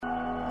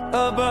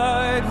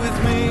Abide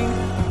with me.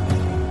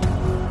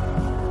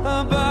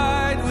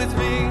 Abide with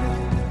me.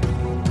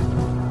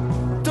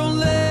 Don't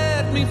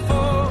let me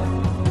fall.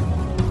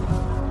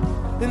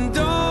 And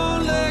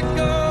don't let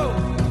go.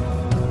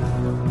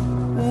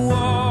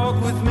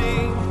 Walk with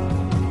me.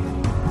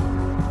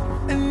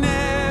 And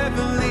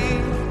never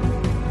leave.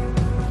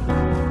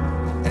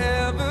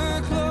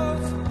 Ever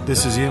close.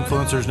 This is the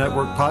Influencers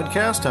Network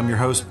podcast. I'm your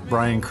host,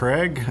 Brian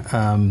Craig.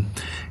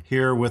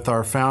 Here with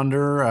our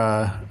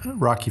founder,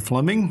 Rocky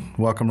Fleming.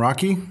 Welcome,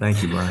 Rocky.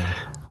 Thank you, Brian.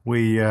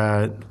 We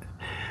are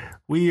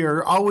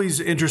always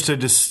interested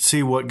to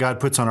see what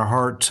God puts on our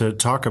heart to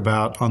talk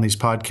about on these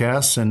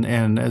podcasts.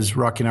 And as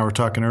Rocky and I were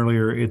talking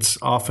earlier, it's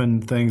often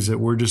things that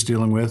we're just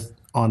dealing with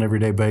on an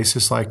everyday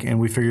basis. And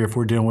we figure if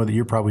we're dealing with it,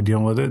 you're probably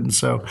dealing with it. And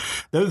so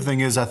the other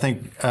thing is, I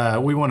think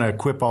we want to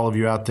equip all of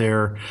you out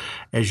there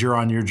as you're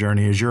on your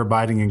journey, as you're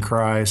abiding in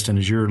Christ, and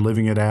as you're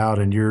living it out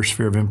in your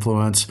sphere of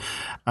influence.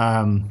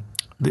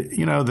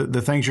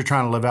 The things you're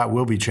trying to live out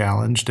will be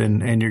challenged,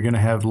 and you're going to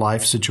have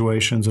life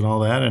situations and all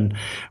that. And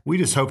we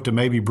just hope to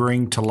maybe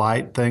bring to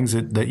light things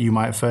that you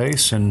might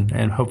face and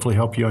hopefully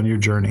help you on your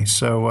journey.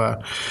 So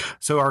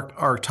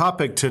our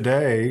topic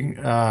today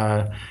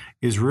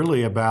is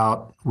really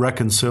about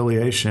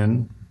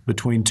reconciliation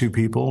between two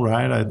people,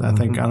 right? I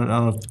think, I don't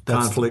know if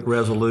that's conflict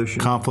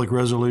resolution.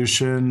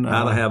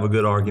 How to have a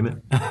good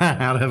argument.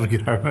 How to have a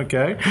good argument,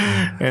 okay.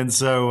 And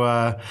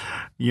so,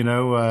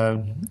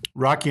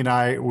 Rocky and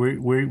I,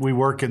 we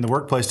work in the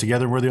workplace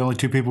together, and we're the only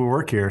two people who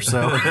work here.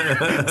 So, are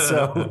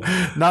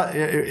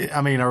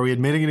we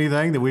admitting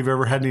anything that we've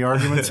ever had any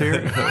arguments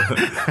here?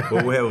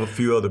 Well, we have a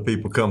few other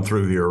people come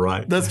through here,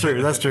 right? That's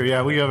true.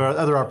 Yeah, we have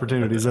other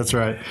opportunities. That's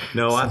right.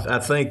 No, I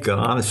think,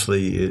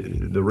 honestly,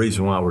 the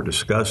reason why we're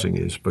discussing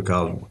is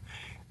because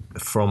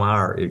from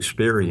our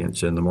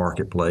experience in the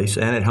marketplace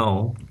and at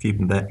home, keep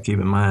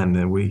in mind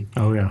that we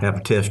have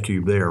a test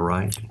tube there,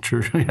 right?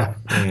 True, yeah.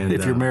 And,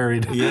 if you're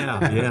married.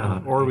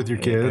 Yeah. Or with your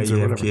kids or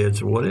whatever. Have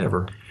kids or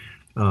whatever.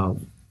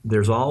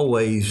 There's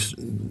always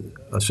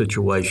a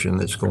situation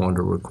that's going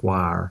to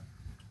require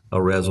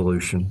a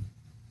resolution,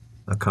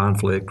 a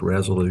conflict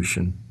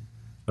resolution,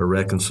 a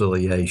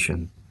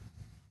reconciliation,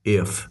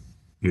 if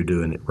you're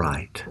doing it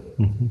right.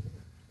 Mm-hmm.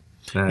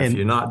 Now, if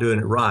you're not doing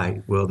it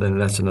right, well, then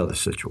that's another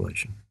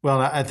situation.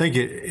 Well, I think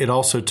it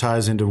also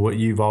ties into what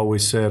you've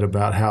always said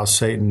about how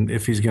Satan,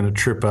 if he's going to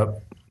trip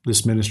up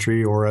this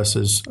ministry or us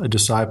as a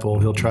disciple,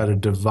 he'll try to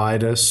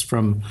divide us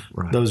from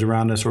those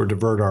around us or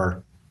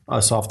divert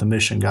us off the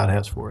mission God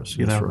has for us.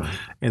 That's right.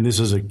 And this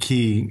is a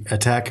key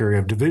attack area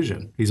of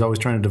division. He's always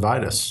trying to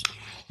divide us.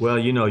 Well,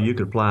 you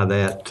could apply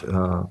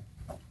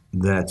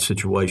that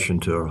situation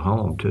to a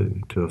home,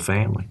 to a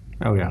family.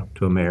 Oh, yeah.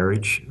 To a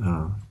marriage,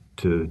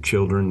 to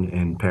children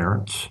and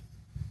parents,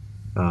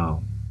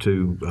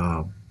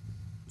 to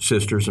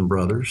sisters and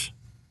brothers,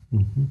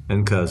 mm-hmm.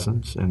 and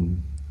cousins,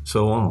 and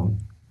so on.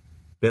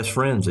 Best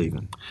friends,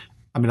 even.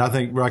 I mean, I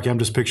think, Rocky, I'm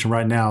just picturing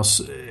right now,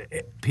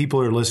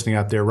 people who are listening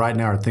out there right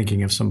now are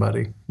thinking of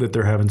somebody that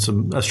they're having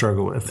a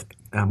struggle with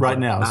right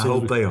now. I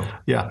hope they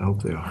are. Yeah. I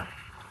hope they are.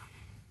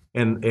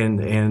 And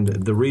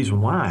the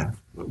reason why,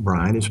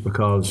 Brian, is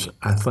because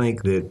I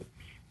think that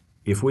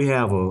if we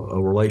have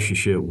a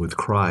relationship with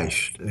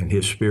Christ and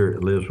His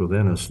Spirit lives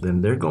within us,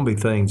 then there are going to be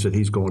things that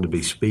He's going to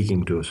be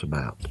speaking to us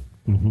about.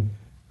 Mm-hmm.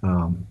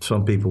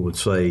 Some people would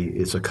say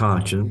it's a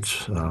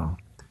conscience.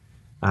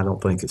 I don't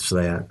think it's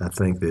that. I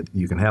think that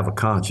you can have a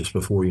conscience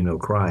before you know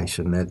Christ,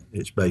 and that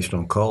it's based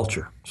on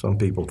culture. Some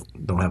people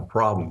don't have a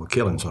problem with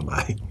killing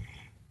somebody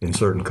in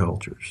certain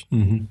cultures.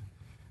 Mm-hmm.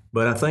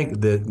 But I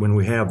think that when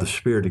we have the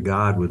Spirit of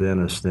God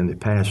within us, then it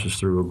passes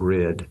through a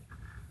grid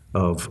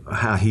of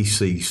how He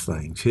sees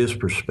things, His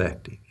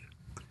perspective.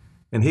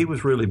 And He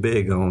was really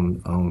big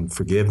on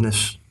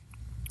forgiveness,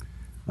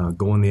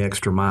 going the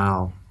extra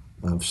mile.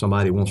 If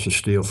somebody wants to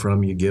steal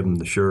from you, give them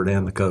the shirt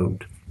and the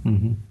coat.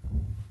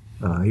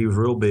 Mm-hmm. He was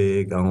real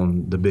big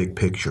on the big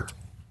picture.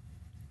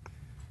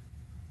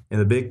 And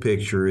the big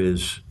picture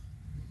is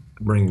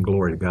bringing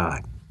glory to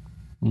God.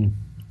 Mm.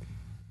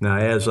 Now,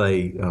 as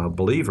a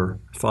believer,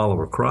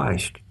 follower of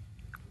Christ,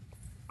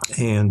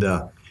 and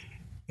to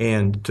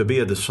be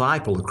a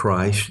disciple of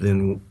Christ,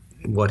 then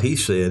what He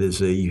said is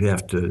that you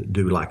have to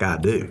do like I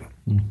do.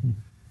 Mm-hmm.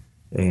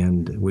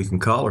 And we can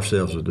call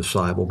ourselves a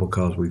disciple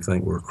because we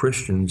think we're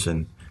Christians,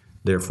 and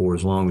therefore,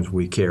 as long as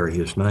we carry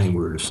His name,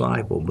 we're a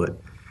disciple. But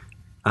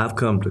I've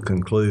come to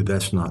conclude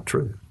that's not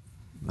true.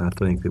 I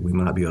think that we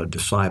might be a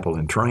disciple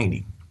in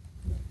training.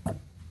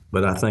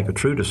 But I think a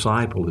true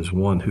disciple is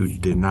one who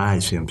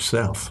denies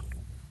himself.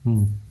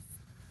 A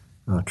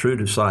true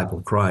disciple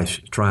of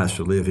Christ tries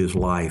to live his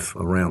life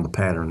around the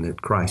pattern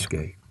that Christ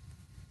gave.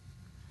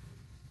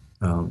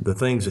 The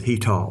things that He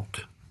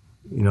taught.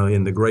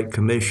 In the Great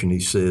Commission, He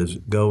says,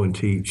 go and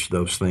teach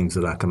those things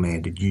that I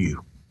commanded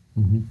you.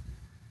 Mm-hmm.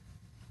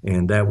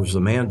 And that was the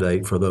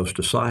mandate for those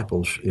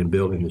disciples in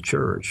building the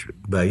church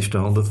based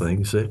on the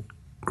things that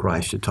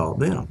Christ had taught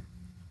them.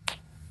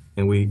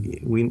 And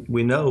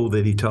we know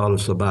that He taught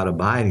us about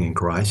abiding in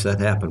Christ. That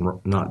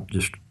happened not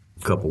just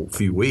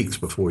few weeks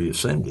before He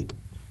ascended.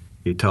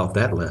 He taught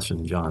that lesson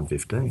in John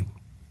 15.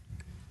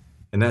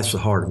 And that's the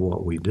heart of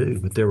what we do.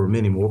 But there were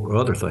many more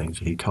other things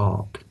he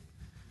taught.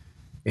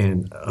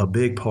 And a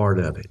big part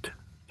of it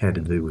had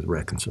to do with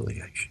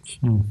reconciliations.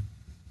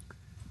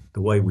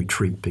 The way we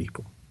treat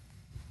people,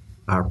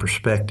 our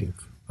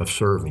perspective of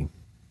serving.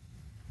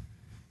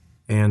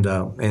 And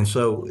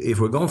so if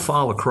we're going to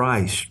follow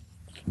Christ,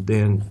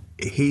 then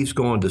he's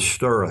going to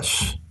stir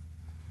us.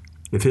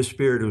 If his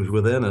Spirit is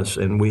within us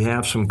and we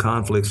have some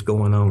conflicts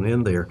going on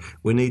in there,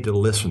 we need to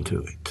listen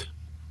to it.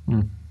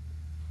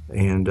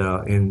 And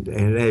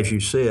as you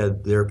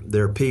said, there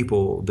are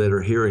people that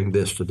are hearing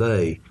this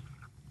today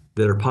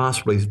that are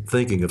possibly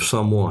thinking of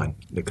someone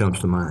that comes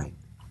to mind,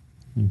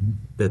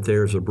 that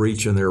there's a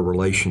breach in their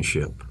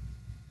relationship.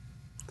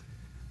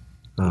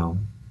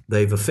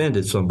 They've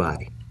offended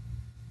somebody,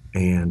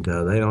 and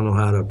they don't know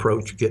how to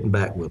approach getting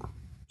back with them.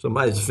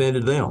 Somebody's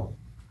offended them,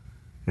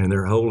 and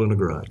they're holding a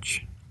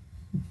grudge.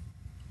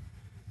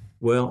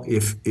 Well,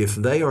 if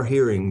they are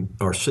hearing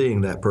or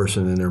seeing that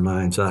person in their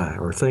mind's eye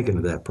or thinking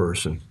of that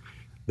person,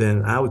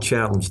 then I would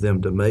challenge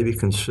them to maybe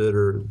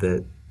consider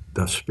that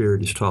the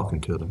Spirit is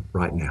talking to them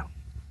right now.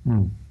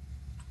 And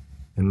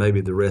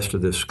maybe the rest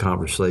of this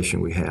conversation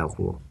we have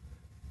will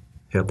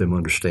help them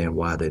understand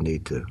why they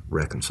need to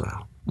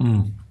reconcile.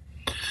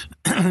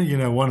 You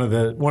know, one of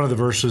the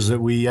verses that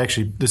we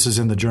actually, this is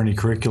in the Journey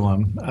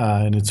curriculum,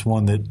 and it's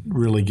one that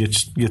really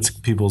gets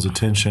people's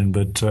attention,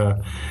 but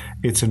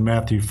it's in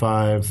Matthew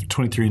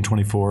 5:23 and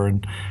 24,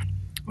 and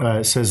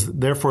it says,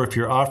 "Therefore, if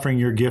you're offering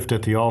your gift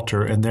at the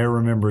altar, and there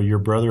remember your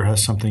brother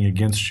has something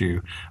against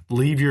you,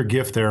 leave your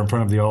gift there in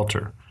front of the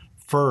altar.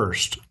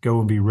 First, go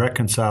and be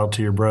reconciled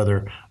to your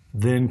brother,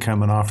 then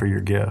come and offer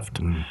your gift."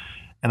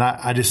 And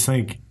I just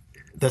think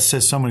that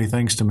says so many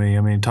things to me.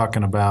 I mean,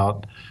 talking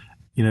about,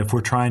 you know, if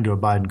we're trying to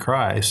abide in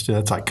Christ,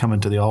 that's like coming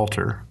to the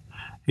altar.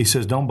 He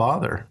says, don't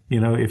bother. You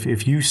know,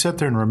 if you sit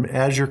there and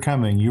as you're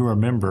coming, you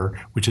remember,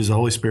 which is the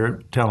Holy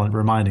Spirit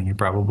reminding you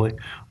probably,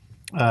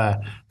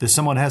 that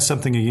someone has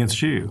something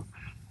against you.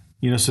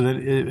 You know, so that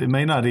it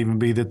may not even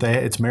be that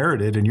it's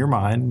merited in your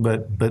mind,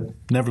 but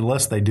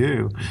nevertheless they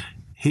do.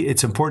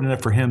 It's important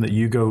enough for him that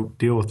you go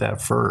deal with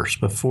that first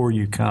before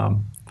you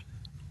come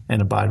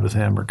and abide with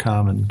him or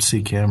come and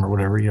seek him or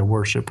whatever, you know,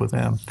 worship with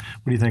him.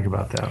 What do you think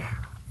about that?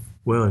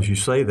 Well, as you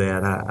say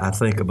that, I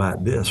think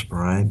about this,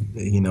 Brian.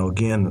 You know,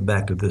 again,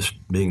 back to this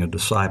being a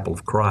disciple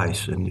of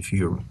Christ, and if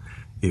you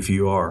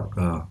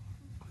are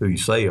who you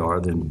say you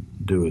are, then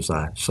do as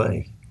I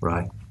say,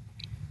 right?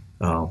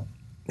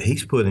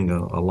 He's putting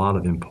a lot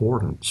of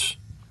importance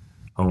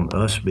on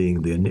us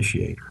being the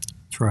initiator.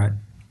 That's right.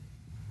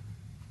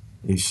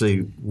 You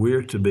see,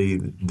 we're to be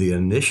the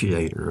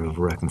initiator of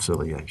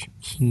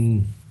reconciliations.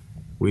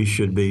 We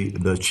should be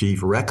the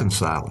chief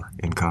reconciler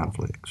in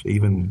conflicts,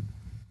 even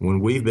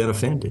when we've been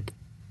offended.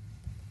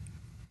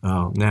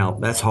 Now,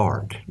 that's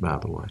hard, by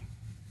the way.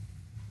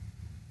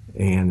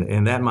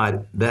 And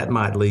that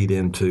might lead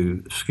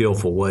into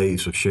skillful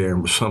ways of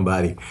sharing with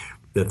somebody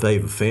that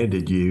they've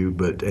offended you,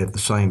 but at the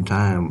same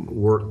time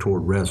work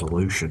toward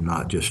resolution,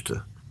 not just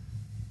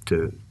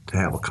to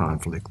have a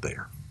conflict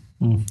there.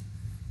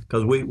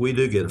 Because we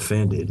do get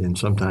offended, and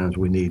sometimes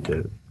we need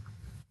to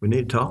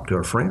talk to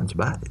our friends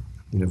about it.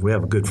 You know, if we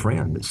have a good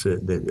friend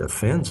that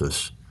offends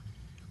us,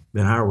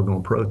 then how are we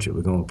going to approach it?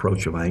 We're going to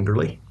approach them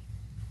angrily?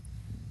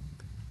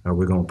 Are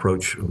we going to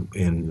approach them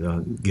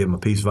and give them a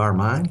piece of our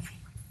mind?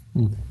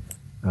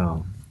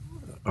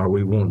 Are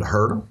we wanting to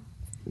hurt them?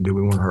 Do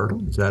we want to hurt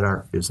them? Is that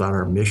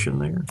our mission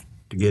there,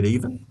 to get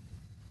even?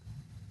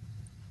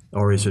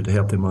 Or is it to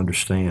help them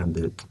understand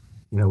that,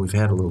 you know, we've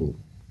had a little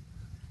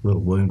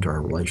wound to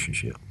our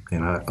relationship,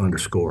 and I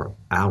underscore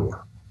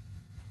our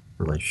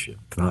relationship,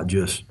 not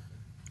just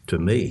to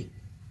me,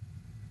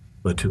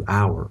 but to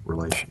our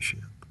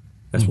relationship.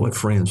 That's what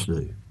friends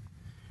do.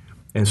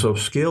 And so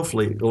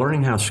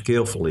learning how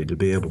skillfully to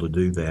be able to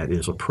do that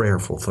is a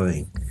prayerful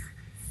thing.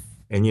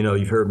 And, you know,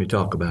 you've heard me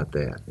talk about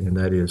that, and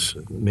that is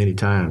many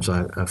times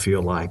I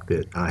feel like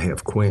that I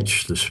have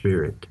quenched the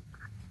Spirit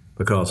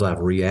because I've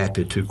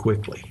reacted too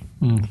quickly.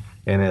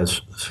 And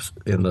as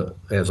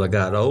I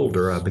got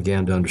older, I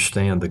began to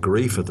understand the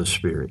grief of the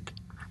Spirit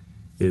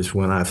is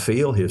when I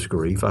feel his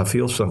grief, I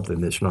feel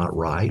something that's not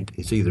right.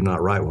 It's either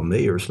not right with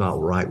me or it's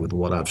not right with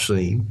what I've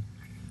seen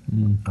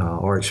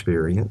or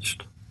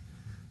experienced.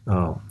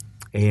 But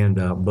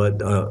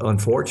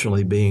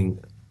unfortunately,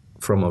 being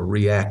from a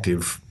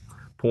reactive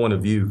point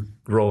of view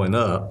growing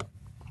up,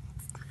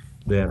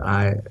 that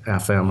I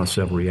found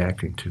myself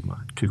reacting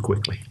too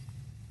quickly.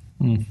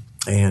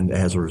 And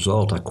as a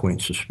result, I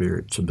quenched the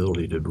Spirit's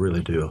ability to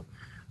really do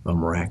a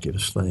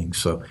miraculous thing.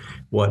 So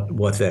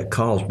what that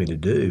caused me to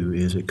do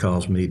is it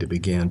caused me to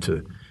begin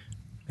to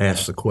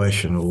ask the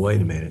question, well,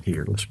 wait a minute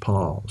here, let's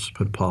pause,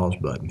 put a pause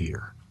button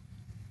here.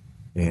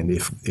 And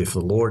if the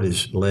Lord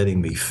is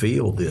letting me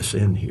feel this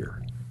in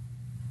here,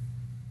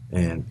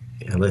 and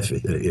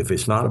if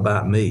it's not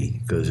about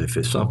me, because if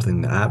it's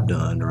something that I've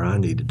done or I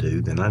need to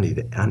do, then I need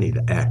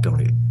to act on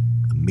it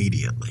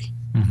immediately.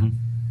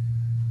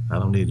 I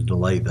don't need to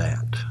delay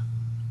that.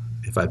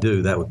 If I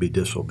do, that would be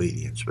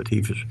disobedience. But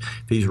if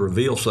he's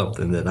revealed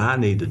something that I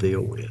need to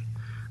deal with,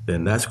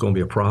 then that's going to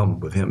be a problem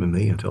with him and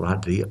me until I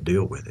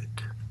deal with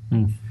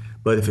it.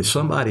 But if it's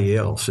somebody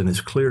else, and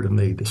it's clear to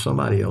me that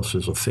somebody else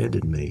has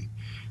offended me,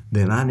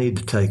 then I need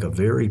to take a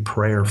very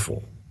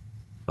prayerful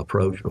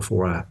approach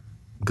before I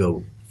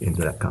go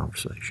into that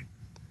conversation.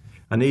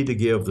 I need to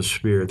give the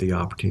Spirit the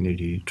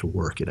opportunity to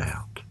work it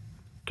out,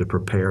 to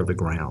prepare the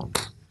ground.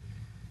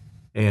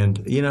 And,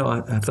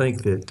 I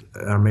think that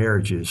our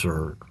marriages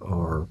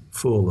are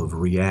full of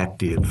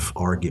reactive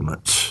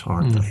arguments,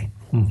 aren't they?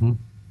 Mm-hmm.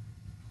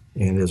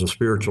 And as a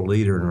spiritual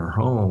leader in our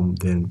home,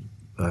 then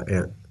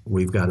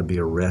we've got to be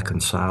a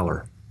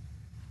reconciler.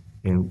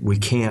 And we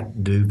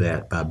can't do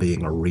that by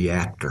being a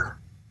reactor.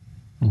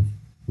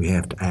 We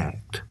have to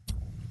act.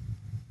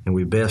 And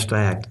we best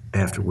act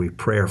after we've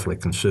prayerfully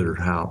considered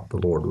how the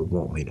Lord would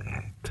want me to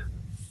act.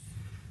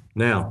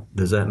 Now,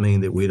 does that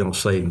mean that we don't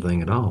say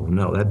anything at all?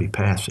 No, that'd be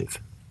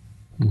passive.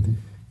 Mm-hmm.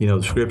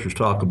 The Scriptures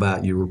talk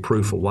about you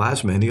reproof a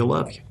wise man, he'll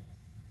love you.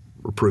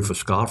 Reproof a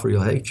scoffer,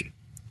 he'll hate you.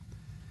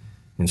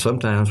 And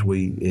sometimes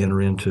we enter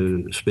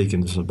into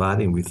speaking to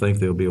somebody and we think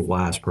they'll be a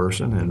wise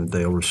person and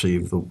they'll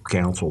receive the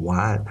counsel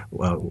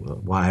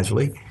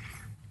wisely.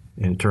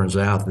 And it turns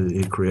out that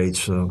it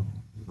creates an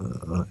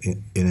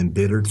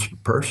embittered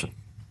person.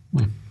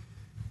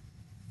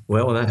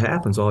 Well, when that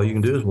happens, all you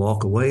can do is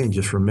walk away and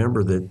just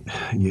remember that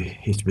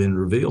it's been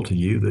revealed to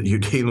you that you're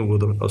dealing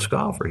with a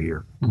scoffer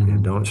here.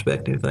 And don't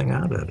expect anything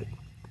out of it.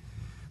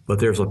 But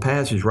there's a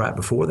passage right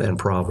before that in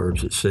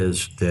Proverbs that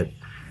says that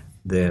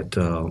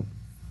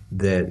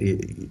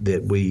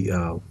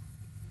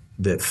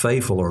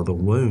faithful are the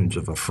wounds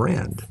of a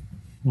friend,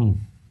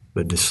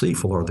 but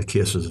deceitful are the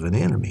kisses of an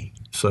enemy.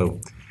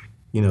 So,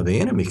 the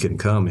enemy can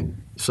come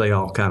and say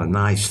all kind of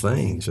nice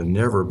things and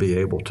never be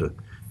able to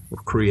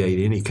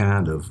create any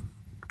kind of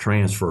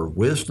transfer of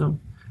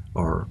wisdom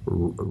or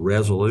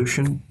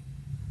resolution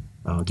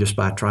just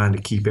by trying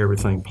to keep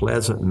everything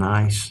pleasant and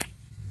nice.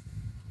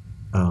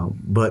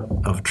 But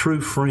a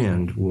true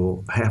friend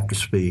will have to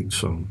speak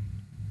some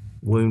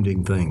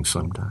wounding things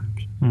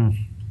sometimes.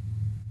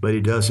 But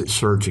he does it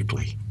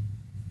surgically.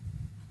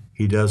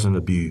 He doesn't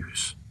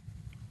abuse.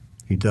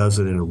 He does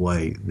it in a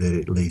way that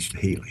it leads to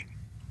healing.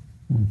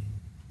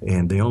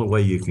 And the only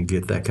way you can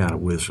get that kind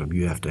of wisdom,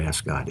 you have to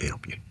ask God to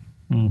help you.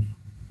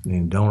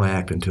 And don't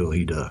act until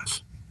he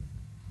does.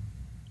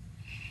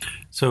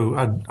 So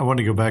I want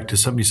to go back to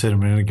something you said a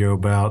minute ago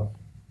about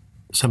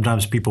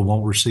sometimes people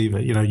won't receive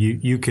it.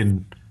 You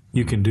can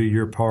do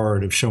your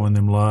part of showing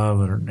them love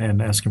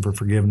and asking for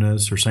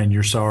forgiveness or saying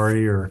you're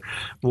sorry or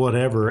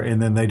whatever,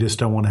 and then they just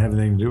don't want to have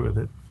anything to do with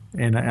it.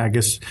 And I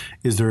guess,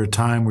 is there a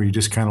time where you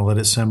just kind of let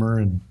it simmer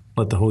and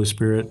let the Holy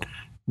Spirit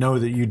know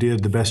that you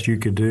did the best you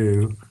could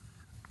do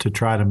to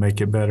try to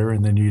make it better,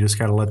 and then you just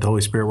got to let the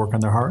Holy Spirit work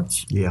on their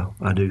hearts? Yeah,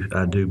 I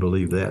do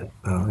believe that.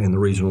 And the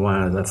reason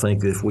why is I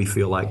think if we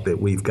feel like that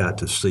we've got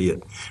to see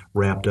it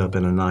wrapped up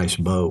in a nice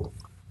bow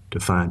to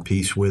find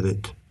peace with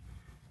it,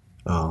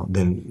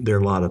 then there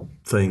are a lot of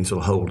things that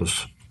will hold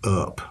us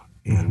up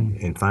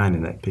in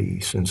finding that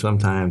peace. And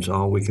sometimes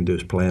all we can do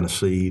is plant a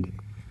seed.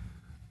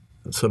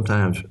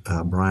 Sometimes,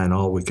 Brian,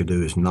 all we could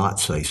do is not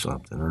say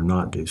something or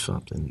not do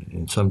something.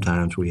 And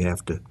sometimes we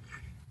have to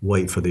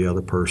wait for the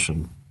other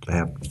person to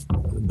have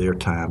their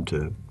time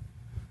to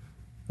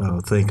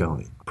think on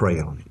it, pray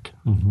on it.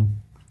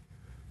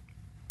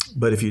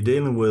 But if you're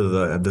dealing with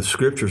the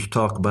Scriptures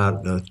talk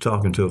about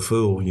talking to a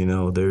fool,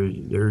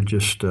 they're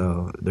just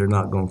they're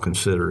not going to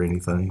consider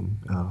anything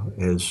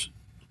as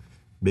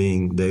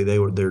being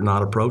they're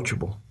not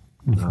approachable.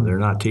 They're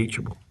not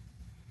teachable.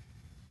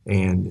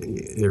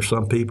 And there's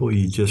some people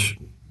you just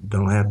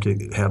don't have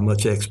to have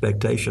much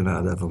expectation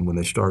out of them. When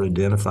they start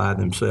identifying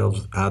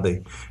themselves, how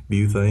they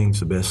view things,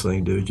 the best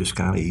thing to do is just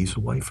kind of ease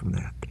away from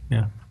that.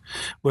 Yeah.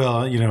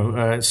 Well,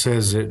 it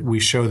says that we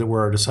show that we're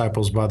our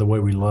disciples by the way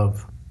we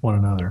love one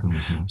another.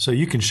 So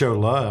you can show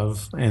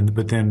love,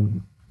 but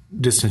then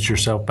distance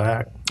yourself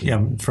back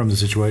from the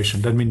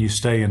situation. Doesn't mean you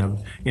stay in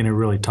a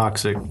really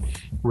toxic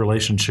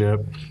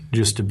relationship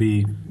just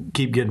to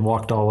keep getting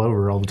walked all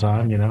over all the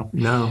time.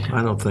 No,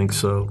 I don't think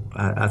so.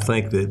 I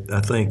think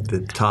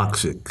that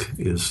toxic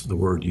is the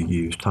word you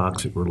use,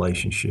 toxic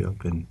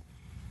relationship, and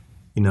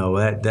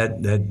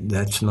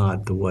that's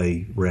not the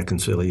way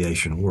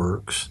reconciliation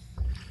works.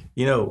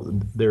 There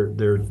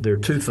are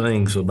two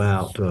things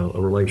about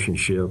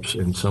relationships,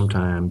 and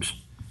sometimes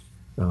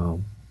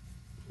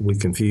we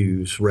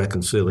confuse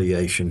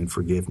reconciliation and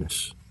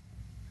forgiveness.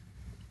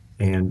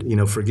 And,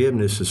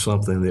 forgiveness is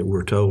something that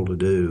we're told to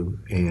do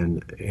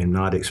and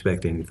not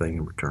expect anything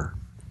in return.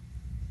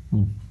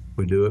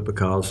 We do it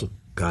because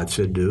God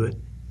said do it.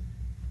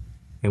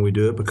 And we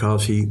do it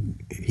because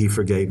He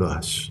forgave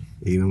us,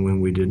 even when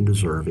we didn't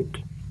deserve it.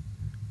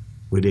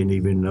 We didn't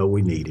even know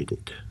we needed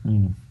it.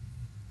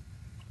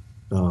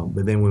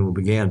 But then when we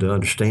began to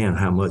understand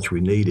how much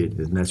we needed,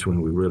 and that's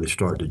when we really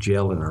start to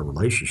gel in our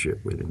relationship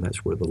with Him.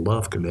 That's where the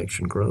love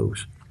connection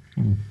grows.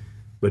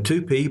 But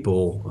two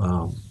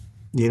people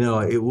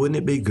Wouldn't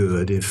it be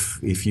good if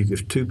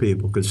two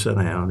people could sit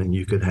down and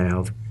you could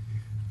have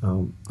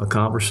a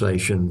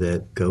conversation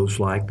that goes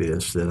like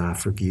this, that I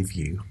forgive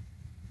you,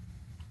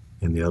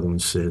 and the other one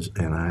says,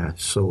 and I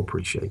so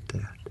appreciate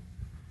that.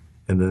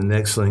 And then the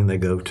next thing they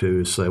go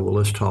to is say, well,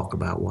 let's talk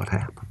about what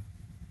happened.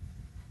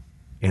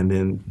 And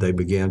then they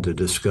begin to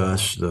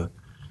discuss the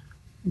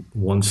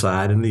one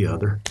side and the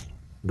other,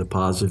 the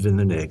positive and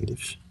the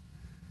negatives.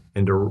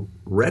 And to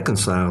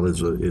reconcile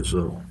is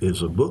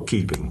a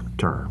bookkeeping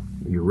term.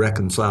 You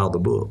reconcile the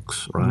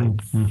books, right?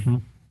 Mm-hmm.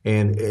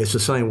 And it's the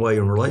same way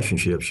in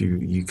relationships.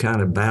 You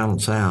kind of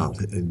balance out.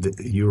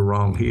 You were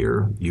wrong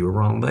here. You were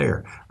wrong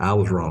there. I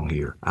was wrong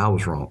here. I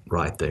was wrong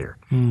right there.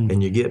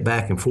 And you get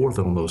back and forth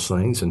on those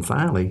things. And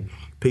finally,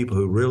 people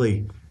who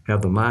really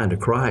have the mind of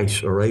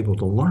Christ are able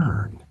to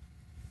learn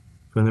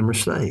from their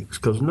mistakes,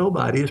 because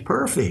nobody is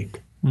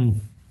perfect.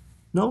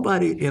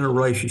 Nobody in a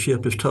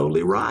relationship is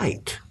totally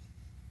right.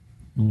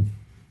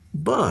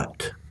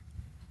 But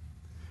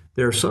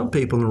there are some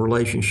people in a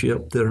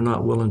relationship that are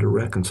not willing to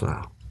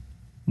reconcile.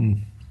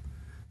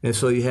 And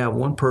so you have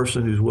one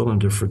person who's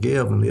willing to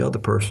forgive, and the other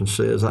person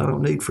says, I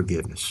don't need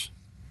forgiveness.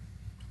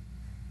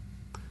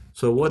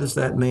 So what does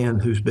that man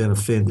who's been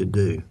offended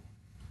do?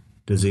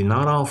 Does he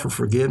not offer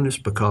forgiveness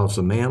because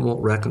the man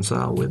won't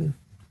reconcile with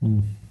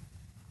him?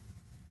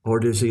 Or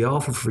does he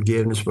offer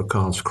forgiveness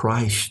because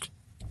Christ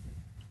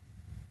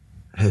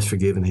has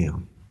forgiven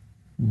him?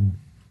 And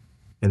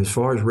as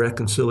far as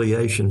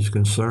reconciliation is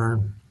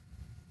concerned,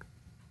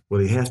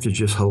 well, he has to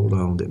just hold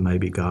on that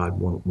maybe God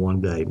will one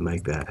day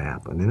make that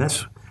happen. And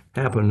that's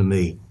happened to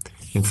me.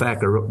 In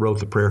fact, I wrote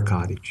The Prayer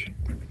Cottage,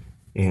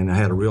 and I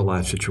had a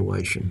real-life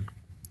situation.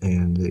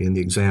 And in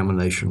the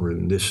examination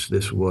room,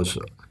 this was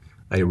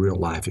a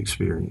real-life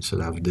experience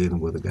that I was dealing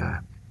with a guy.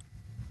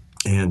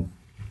 And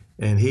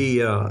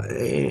he,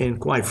 and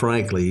quite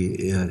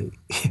frankly,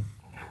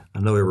 I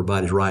know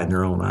everybody's right in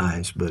their own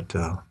eyes, but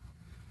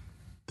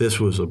this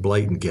was a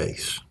blatant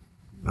case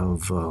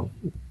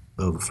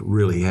of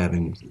really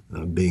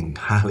being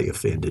highly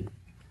offended.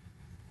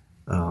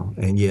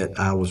 And yet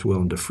I was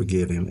willing to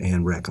forgive him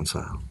and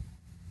reconcile.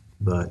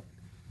 But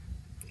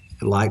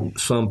like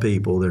some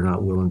people, they're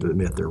not willing to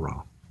admit they're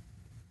wrong.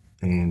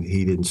 And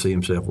he didn't see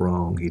himself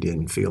wrong. He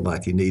didn't feel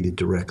like he needed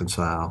to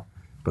reconcile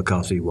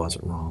because he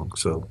wasn't wrong.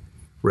 So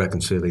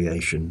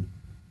reconciliation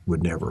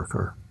would never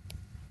occur.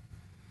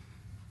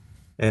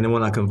 And then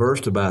when I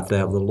conversed about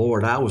that with the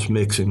Lord, I was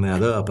mixing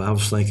that up. I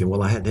was thinking,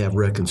 well, I had to have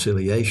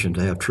reconciliation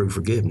to have true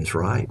forgiveness,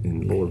 right?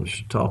 And the Lord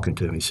was talking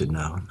to me. He said,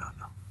 no.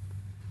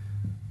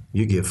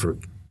 You give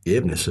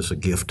forgiveness as a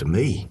gift to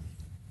me.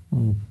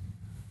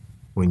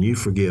 When you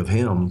forgive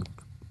him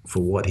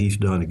for what he's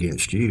done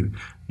against you,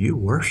 you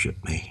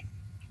worship me.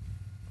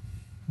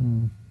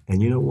 And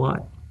you know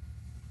what?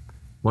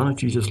 Why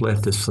don't you just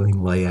let this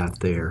thing lay out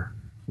there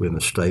in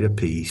a state of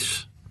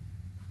peace,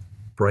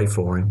 pray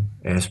for him,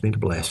 ask me to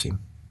bless him,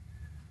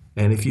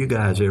 and if you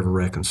guys ever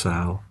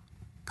reconcile,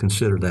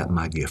 consider that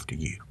my gift to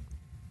you.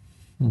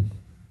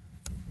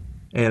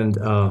 And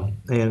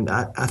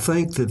I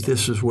think that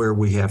this is where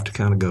we have to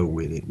kind of go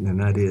with it, and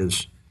that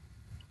is,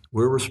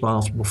 we're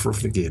responsible for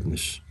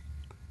forgiveness,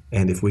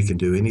 and if we can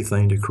do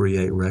anything to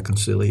create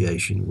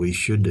reconciliation, we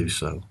should do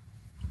so.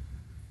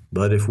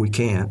 But if we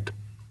can't,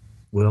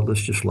 well,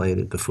 let's just lay it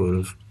at the foot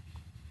of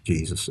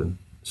Jesus and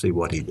see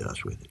what he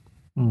does with it.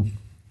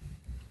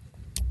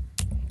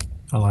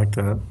 I like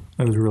that.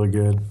 That was really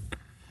good.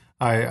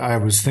 I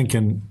was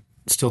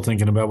still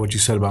thinking about what you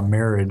said about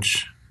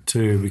marriage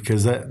too,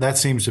 because that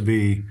seems to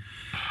be,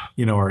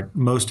 our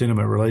most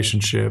intimate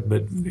relationship,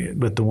 but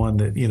the one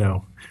that,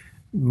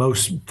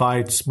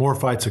 more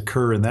fights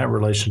occur in that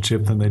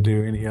relationship than they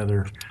do any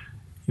other.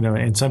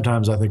 And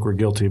sometimes I think we're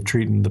guilty of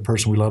treating the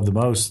person we love the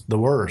most the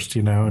worst,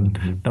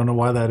 and don't know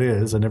why that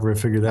is. I never have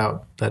figured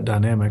out that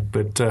dynamic.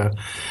 But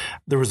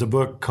there was a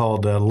book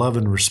called Love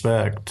and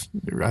Respect.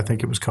 I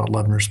think it was called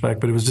Love and Respect,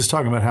 but it was just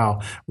talking about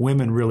how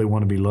women really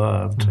want to be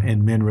loved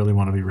and men really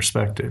want to be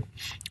respected.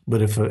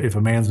 But if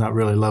a man's not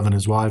really loving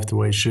his wife the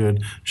way he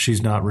should,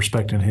 she's not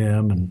respecting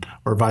him,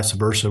 or vice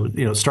versa.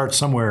 It starts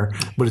somewhere,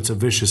 but it's a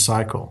vicious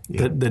cycle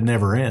that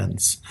never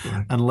ends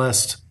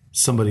unless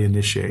somebody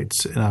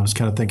initiates. And I was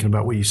kind of thinking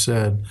about what you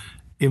said.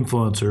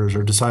 Influencers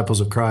or disciples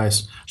of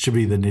Christ should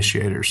be the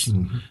initiators,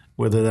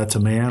 whether that's a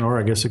man or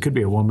I guess it could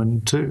be a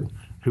woman too,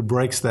 who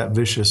breaks that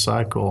vicious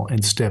cycle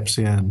and steps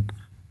in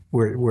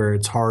where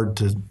it's hard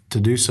to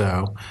do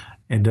so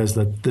and does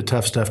the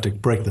tough stuff to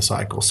break the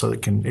cycle so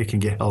it can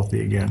get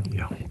healthy again.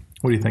 Yeah.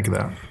 What do you think of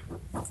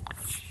that?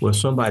 Well,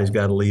 somebody's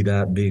got to lead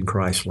out being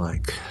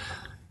Christ-like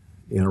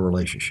in a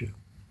relationship.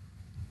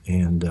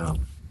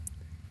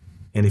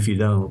 And if you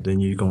don't, then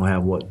you're going to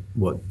have what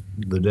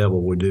the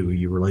devil would do with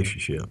your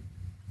relationship.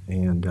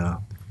 And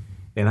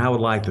I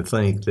would like to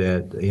think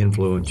that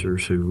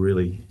influencers who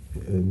really,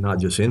 not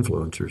just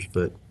influencers,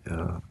 but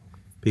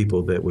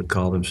people that would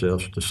call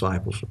themselves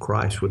disciples of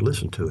Christ would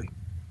listen to him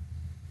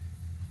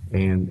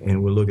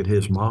and would look at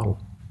his model.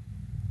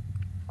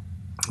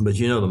 But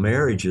the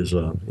marriage is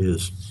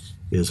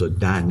is a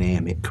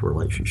dynamic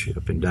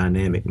relationship, and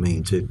dynamic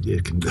means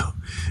it can go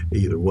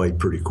either way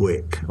pretty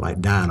quick,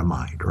 like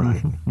dynamite,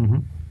 right?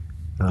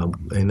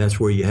 And that's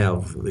where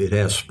it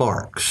has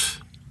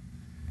sparks,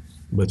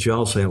 but you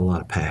also have a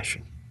lot of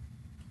passion,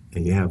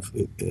 and you have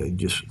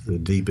just the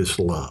deepest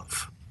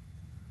love,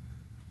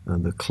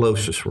 the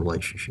closest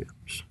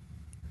relationships.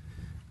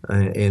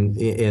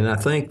 And I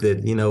think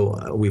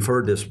that, we've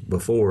heard this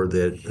before,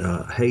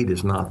 that hate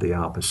is not the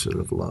opposite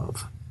of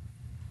love.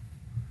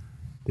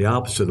 The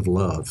opposite of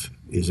love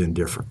is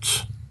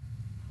indifference.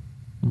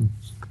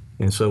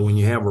 And so when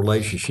you have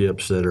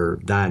relationships that are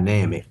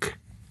dynamic,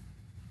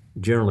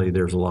 generally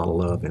there's a lot of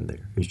love in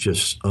there. It's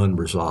just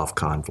unresolved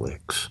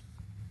conflicts.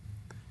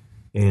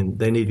 And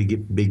they need to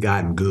be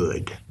gotten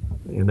good.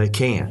 And they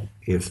can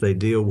if they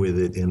deal with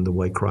it in the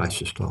way Christ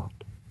has taught.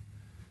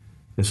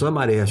 And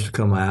somebody has to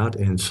come out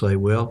and say,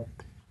 well,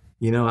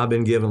 I've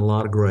been given a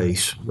lot of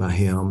grace by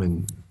him,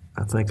 and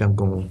I think I'm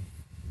going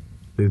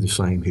to do the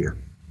same here.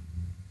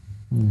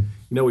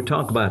 We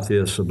talk about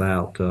this,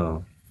 about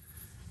the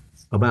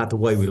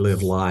way we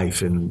live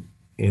life, and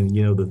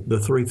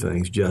the three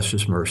things: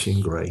 justice, mercy,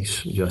 and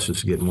grace. Justice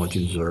is getting what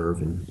you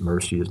deserve, and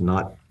mercy is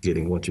not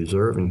getting what you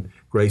deserve, and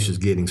grace is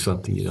getting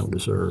something you don't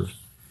deserve.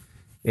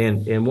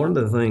 And one of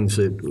the things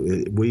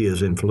that we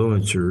as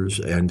influencers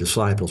and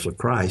disciples of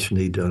Christ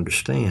need to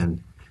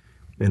understand,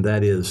 and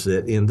that is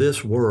that in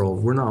this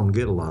world, we're not going to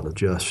get a lot of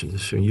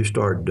justice. When you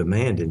start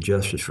demanding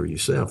justice for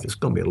yourself, it's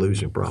going to be a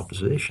losing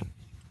proposition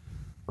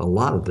a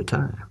lot of the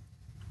time.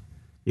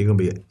 You're going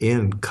to be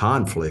in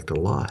conflict a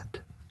lot.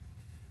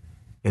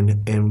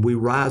 And we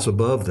rise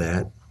above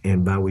that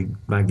and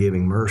by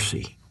giving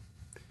mercy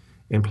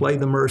and play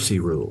the mercy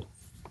rule.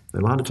 A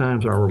lot of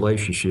times our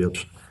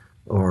relationships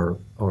are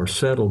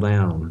settled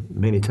down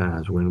many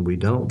times when we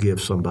don't give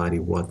somebody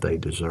what they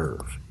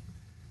deserve.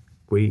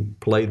 We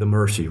play the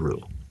mercy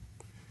rule.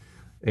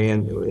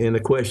 And the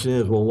question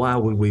is, well, why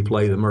would we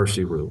play the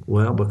mercy rule?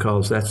 Well,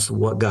 because that's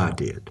what God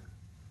did.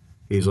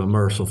 He's a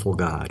merciful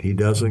God. He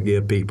doesn't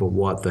give people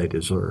what they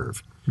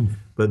deserve.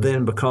 But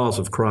then because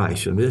of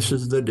Christ, and this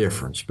is the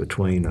difference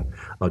between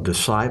a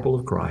disciple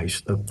of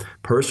Christ, a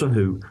person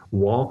who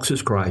walks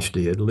as Christ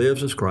did,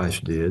 lives as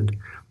Christ did,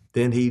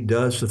 then he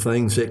does the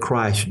things that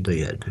Christ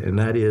did, and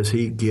that is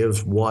he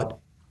gives what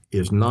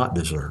is not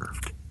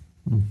deserved.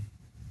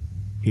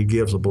 He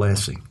gives a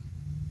blessing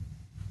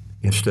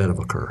instead of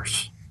a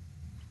curse,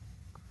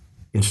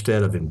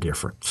 instead of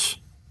indifference,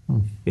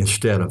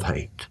 instead of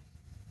hate.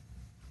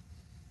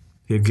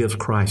 He gives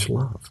Christ's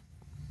love.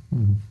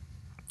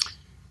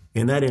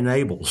 And that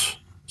enables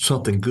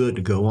something good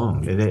to go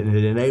on. It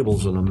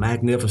enables a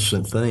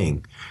magnificent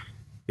thing.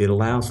 It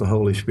allows the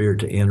Holy Spirit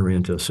to enter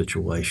into a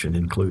situation,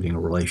 including a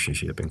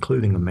relationship,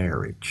 including a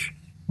marriage,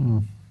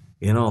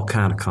 in all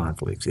kind of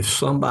conflicts. If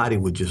somebody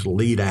would just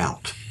lead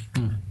out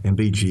and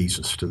be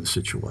Jesus to the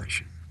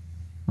situation,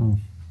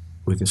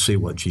 we can see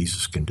what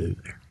Jesus can do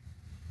there.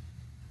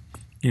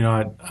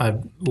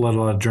 I've led a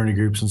lot of journey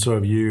groups, and so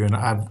have you, and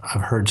I've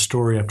heard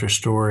story after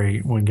story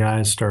when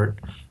guys start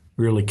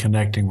really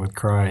connecting with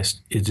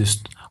Christ, it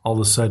just all of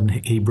a sudden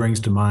he brings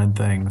to mind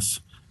things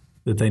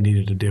that they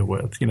needed to deal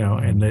with,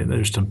 and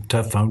there's some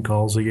tough phone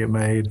calls that get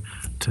made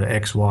to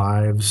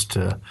ex-wives,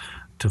 to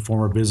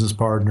former business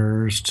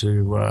partners,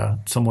 to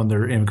someone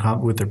they're in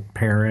with their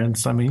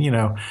parents. I mean,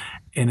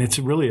 and it's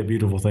really a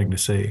beautiful thing to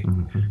see.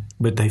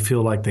 But they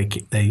feel like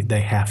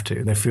they have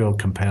to. They feel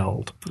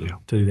compelled to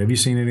do that. Have you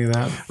seen any of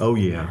that? Oh,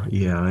 yeah.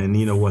 And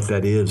you know what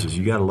that is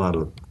you got a lot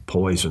of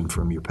poison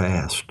from your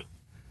past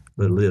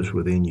that lives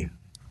within you,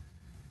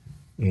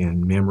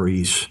 and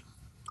memories,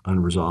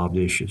 unresolved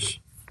issues.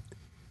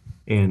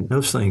 And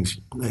those things,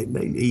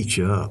 they eat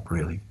you up,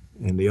 really.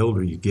 And the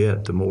older you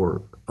get, the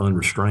more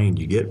unrestrained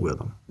you get with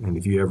them. And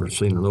if you ever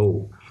seen an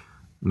old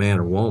man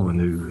or woman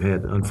who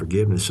had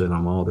unforgiveness in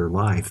them all their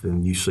life,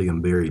 then you see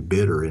them very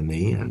bitter in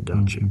the end,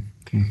 don't you?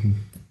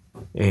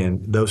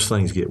 And those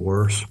things get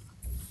worse.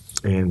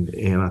 And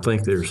I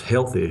think there's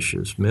health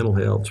issues, mental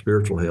health,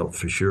 spiritual health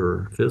for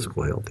sure,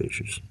 physical health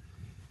issues,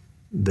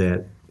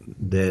 that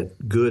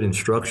good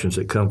instructions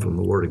that come from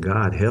the Word of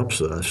God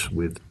helps us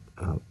with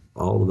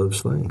all of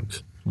those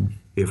things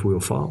if we'll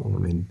follow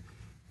them.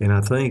 And I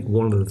think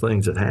one of the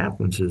things that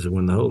happens is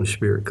when the Holy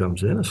Spirit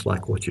comes in us,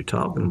 like what you're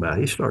talking about,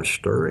 he starts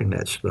stirring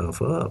that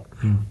stuff up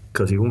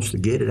because he wants to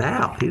get it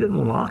out. He doesn't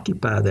want to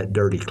occupy that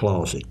dirty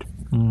closet.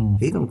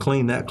 He's going to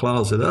clean that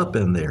closet up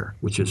in there,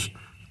 which is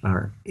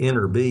our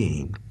inner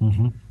being.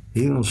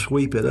 He's going to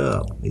sweep it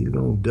up. He's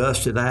going to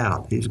dust it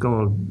out. He's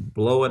going to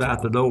blow it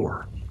out the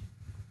door.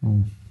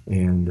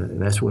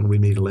 And that's when we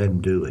need to let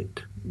him do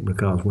it,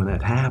 because when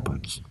that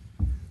happens,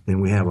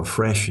 then we have a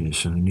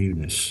freshness and a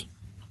newness.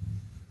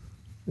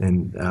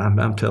 And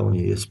I'm telling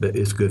you,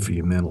 it's good for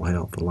your mental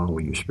health along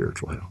with your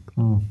spiritual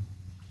health.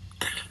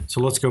 So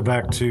let's go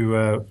back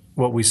to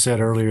what we said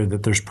earlier,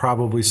 that there's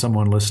probably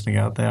someone listening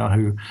out now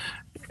who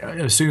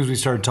as soon as we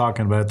started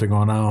talking about it, they're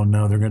going, "Oh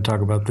no, they're going to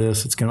talk about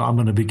this. I'm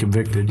going to be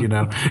convicted,"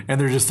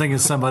 And they're just thinking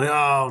somebody,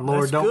 "Oh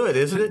Lord, That's don't." good,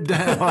 isn't it?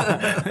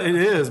 It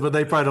is, but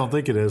they probably don't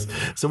think it is.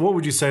 So, what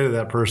would you say to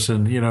that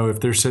person? If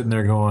they're sitting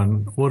there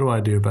going, "What do I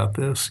do about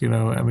this?"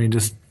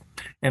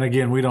 And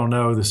again, we don't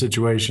know the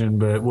situation,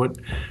 but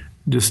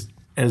just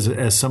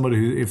as somebody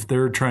who, if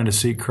they're trying to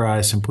seek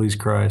Christ and please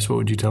Christ, what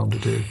would you tell them to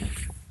do?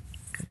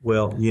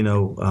 Well,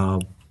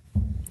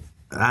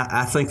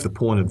 I think the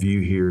point of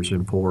view here is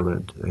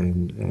important,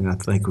 and I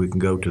think we can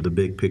go to the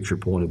big picture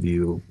point of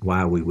view of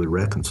why we would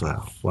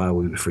reconcile, why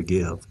we would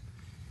forgive.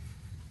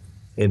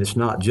 And it's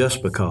not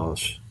just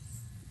because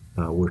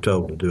we're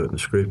told to do it in the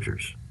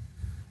Scriptures.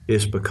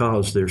 It's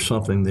because there's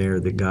something there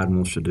that God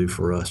wants to do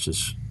for us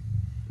that's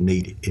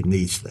needed. It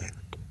needs that.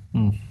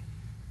 Mm.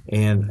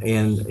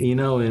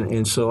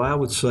 And so I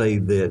would say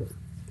that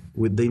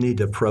they need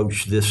to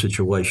approach this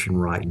situation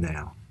right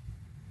now.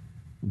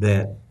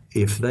 That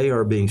if they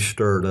are being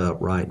stirred up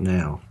right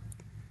now,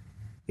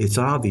 it's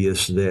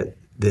obvious that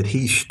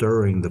he's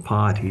stirring the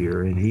pot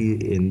here,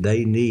 and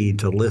they need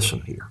to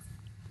listen here.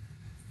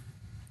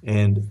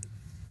 And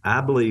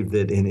I believe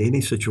that in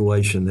any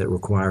situation that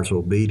requires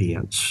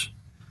obedience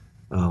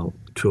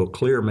to a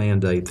clear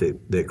mandate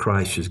that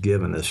Christ has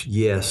given us,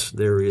 yes,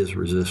 there is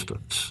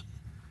resistance.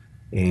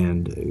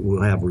 And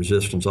we'll have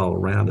resistance all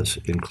around us,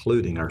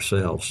 including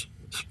ourselves,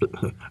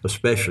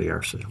 especially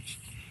ourselves.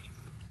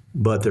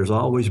 But there's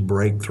always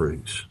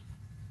breakthroughs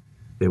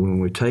that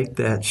when we take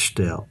that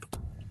step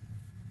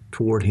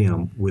toward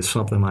Him with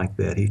something like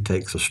that, He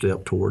takes a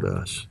step toward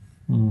us.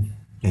 Mm.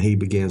 And He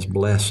begins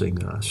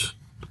blessing us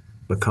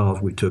because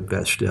we took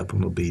that step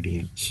of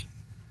obedience.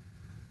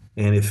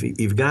 And if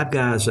you've got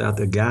guys out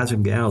there, guys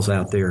and gals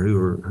out there who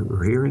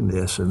are hearing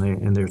this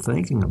and they're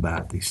thinking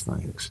about these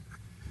things,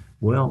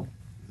 well,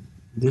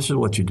 this is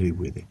what you do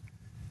with it.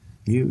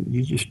 You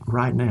just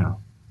right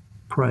now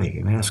pray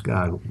and ask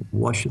God,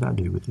 what should I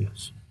do with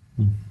this?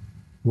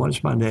 What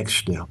is my next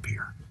step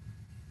here?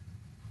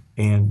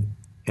 And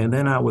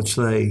then I would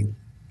say,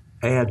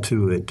 add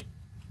to it,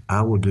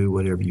 I will do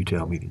whatever you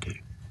tell me to do.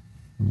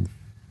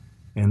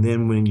 And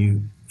then when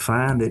you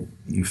find that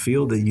you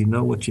feel that you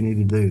know what you need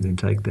to do, then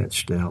take that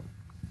step.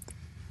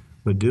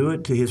 But do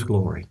it to His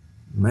glory.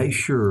 Make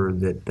sure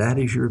that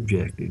is your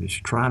objective, is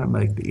try to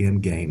make the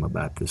end game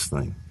about this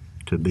thing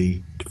to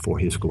be for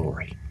His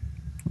glory.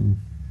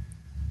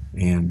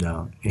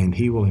 And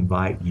He will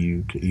invite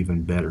you to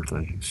even better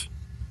things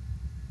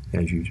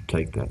as you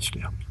take that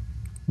step.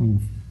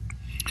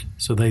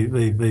 So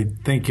they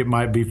think it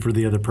might be for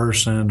the other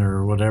person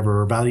or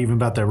whatever, or even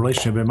about their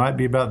relationship. It might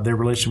be about their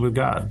relationship with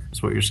God.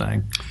 That's what you're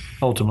saying,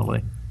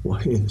 ultimately. Well,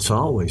 it's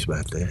always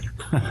about that.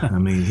 I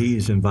mean,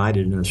 He's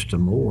invited us to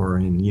more,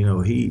 and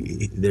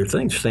there are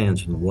things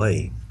stands in the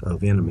way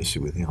of intimacy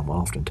with Him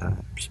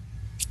oftentimes.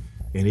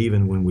 And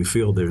even when we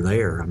feel they're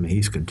there, I mean,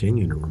 He's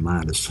continuing to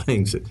remind us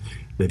things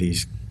that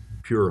He's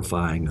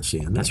purifying us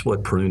in. That's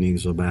what pruning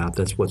is about.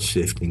 That's what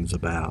sifting is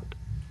about.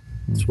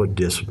 That's what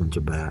discipline's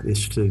about.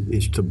 It's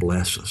to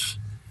bless us.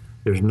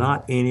 There's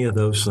not any of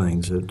those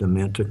things that are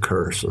meant to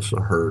curse us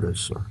or hurt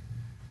us or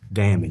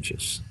damage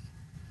us.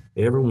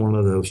 Every one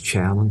of those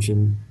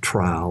challenging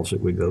trials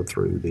that we go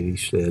through that He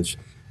says,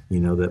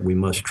 that we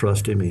must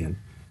trust Him in,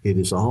 it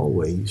is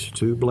always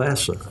to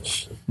bless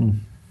us.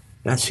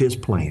 That's His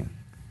plan.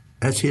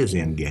 That's His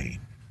end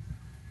game.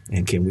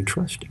 And can we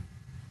trust Him?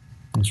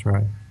 That's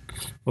right.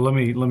 Well, let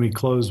me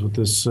close with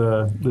this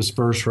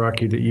verse,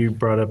 Rocky, that you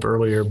brought up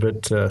earlier,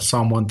 but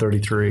Psalm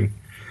 133.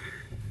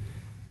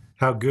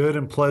 How good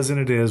and pleasant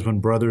it is when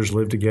brothers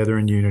live together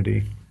in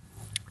unity.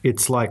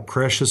 It's like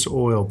precious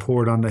oil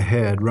poured on the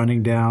head,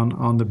 running down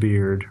on the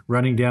beard,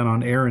 running down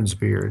on Aaron's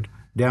beard,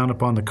 down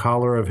upon the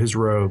collar of his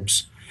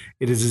robes.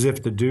 It is as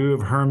if the dew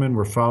of Hermon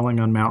were falling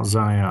on Mount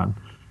Zion,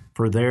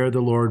 for there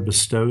the Lord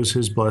bestows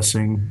His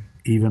blessing,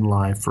 even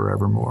life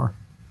forevermore.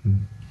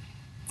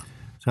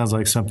 Sounds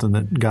like something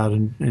that God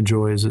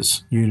enjoys,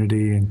 is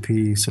unity and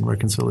peace and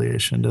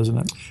reconciliation, doesn't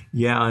it?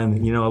 Yeah, and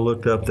I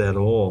looked up that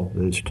oil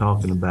that it's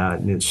talking about,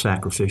 and it's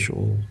sacrificial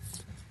oil.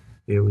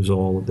 It was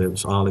oil that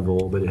was olive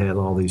oil, but it had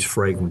all these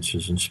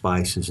fragrances and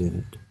spices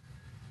in it.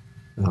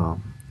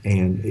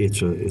 And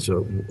it's a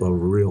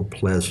real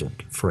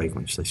pleasant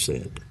fragrance, they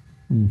said.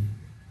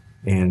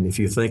 And if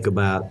you think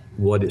about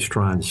what it's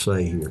trying to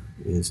say here,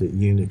 is that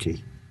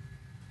unity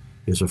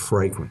is a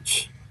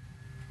fragrance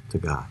to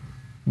God.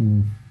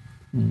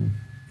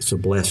 It's a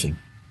blessing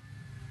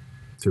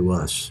to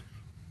us,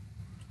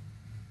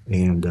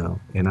 and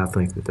I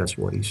think that that's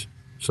what He's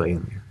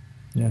saying there.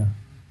 Yeah.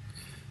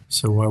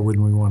 So why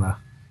wouldn't we want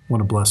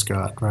to bless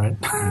God, right?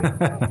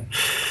 Yeah.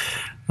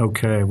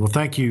 Okay. Well,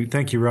 thank you,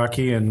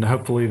 Rocky, and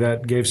hopefully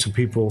that gave some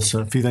people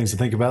a few things to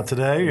think about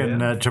today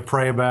and to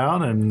pray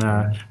about, and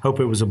hope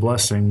it was a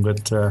blessing.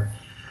 But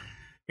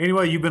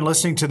anyway, you've been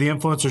listening to the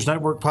Influencers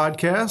Network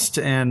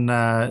podcast,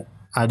 and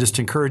I just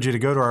encourage you to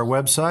go to our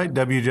website,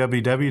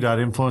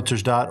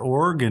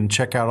 www.influencers.org, and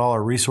check out all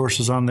our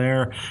resources on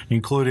there,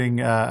 including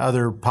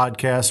other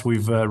podcasts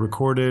we've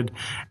recorded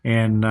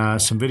and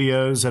some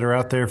videos that are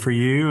out there for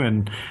you,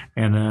 and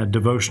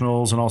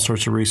devotionals and all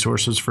sorts of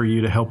resources for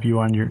you to help you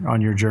on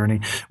your journey.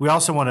 We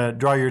also want to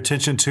draw your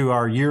attention to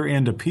our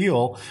year-end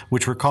appeal,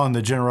 which we're calling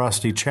the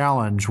Generosity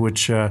Challenge,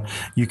 which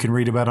you can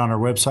read about on our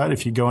website.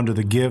 If you go into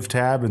the Give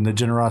tab and the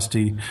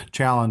Generosity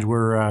Challenge,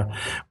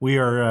 we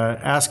are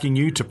asking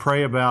you to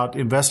pray about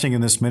investing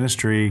in this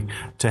ministry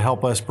to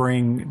help us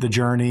bring the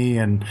journey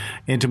and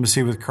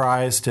intimacy with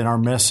Christ and our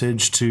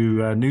message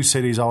to new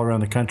cities all around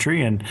the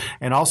country, and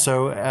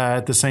also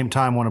at the same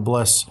time want to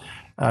bless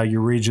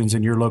your regions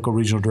and your local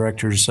regional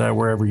directors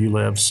wherever you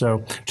live.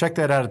 So check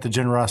that out at the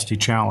Generosity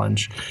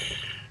Challenge.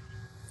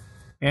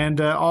 And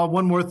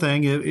one more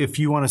thing, if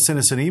you want to send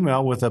us an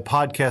email with a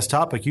podcast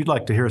topic you'd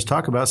like to hear us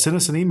talk about, send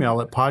us an email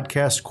at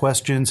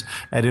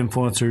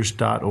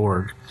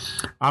podcastquestions@influencers.org.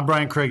 I'm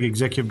Brian Craig,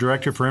 Executive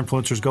Director for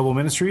Influencers Global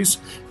Ministries,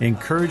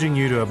 encouraging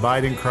you to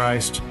abide in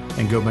Christ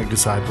and go make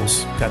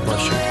disciples. God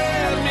bless you.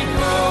 Let me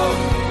go,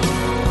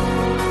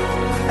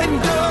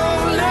 and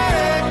don't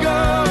let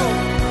go.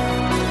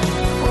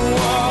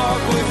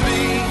 Walk with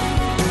me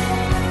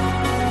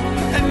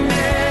and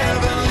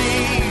never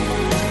leave.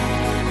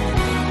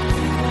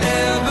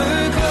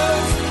 Ever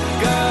close,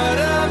 God,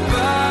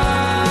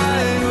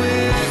 abide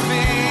with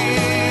me.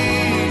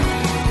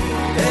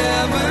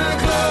 Ever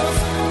close,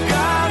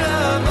 God,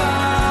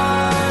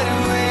 abide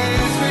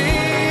with me.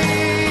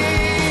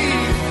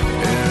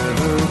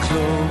 Ever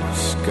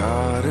close,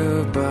 God,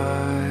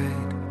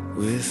 abide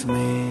with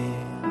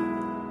me.